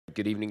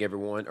Good evening,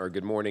 everyone, or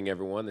good morning,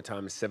 everyone. The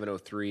time is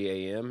 7:03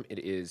 a.m. It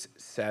is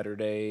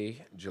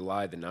Saturday,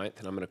 July the 9th,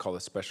 and I'm going to call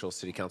a special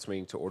city council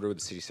meeting to order. Would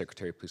the city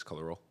secretary please call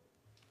the roll?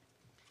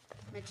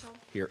 Mitchell,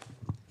 Here.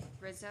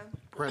 Rizzo,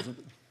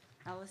 Present.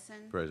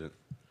 Ellison, Present.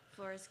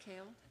 Flores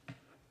Kale,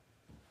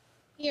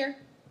 Here.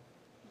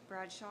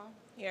 Bradshaw,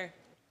 Here.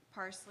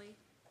 Parsley,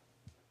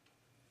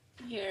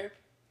 Here.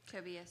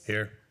 Tobias.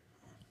 Here.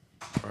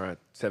 All right,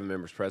 7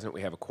 members present.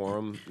 We have a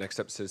quorum. Next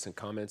up, citizen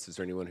comments. Is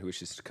there anyone who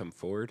wishes to come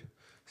forward?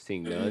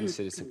 Seeing none,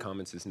 citizen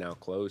comments is now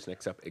closed.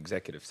 Next up,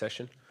 executive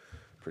session.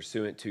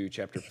 Pursuant to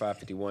Chapter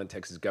 551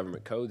 Texas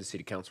Government Code, the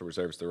City Council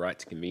reserves the right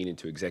to convene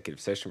into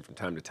executive session from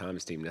time to time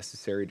as deemed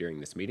necessary during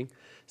this meeting.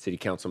 City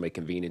Council may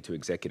convene into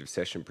executive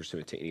session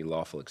pursuant to any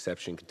lawful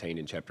exception contained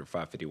in Chapter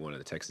 551 of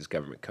the Texas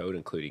Government Code,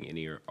 including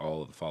any or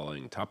all of the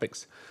following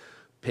topics: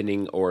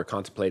 pending or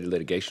contemplated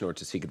litigation, or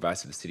to seek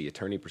advice of the city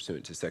attorney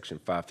pursuant to section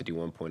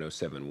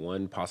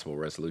 551.071, possible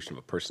resolution of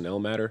a personnel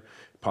matter,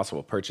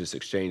 possible purchase,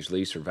 exchange,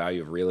 lease, or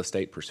value of real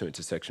estate pursuant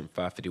to section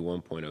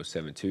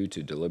 551.072,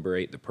 to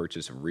deliberate the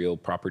purchase of real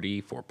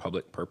property for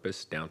public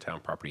purpose, downtown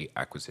property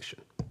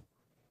acquisition.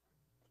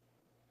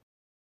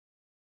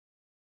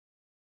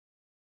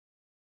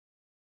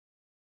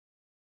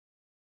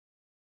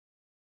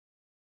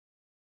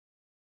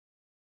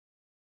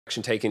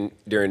 Action taken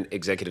during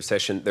executive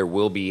session. There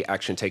will be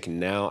action taken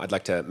now. I'd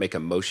like to make a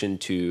motion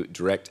to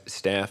direct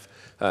staff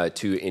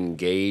to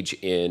engage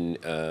in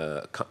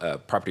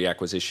property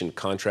acquisition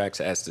contracts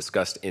as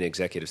discussed in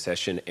executive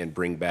session and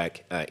bring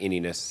back any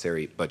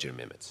necessary budget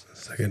amendments.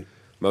 Second.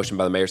 Motion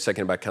by the mayor,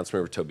 seconded by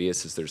Councilmember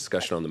Tobias. Is there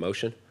discussion on the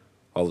motion?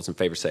 All those in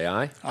favor say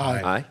aye.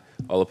 Aye. Aye.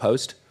 All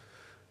opposed?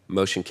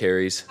 Motion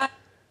carries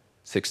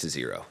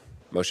 6-0.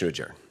 Motion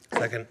adjourned.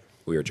 Second.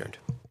 We are adjourned.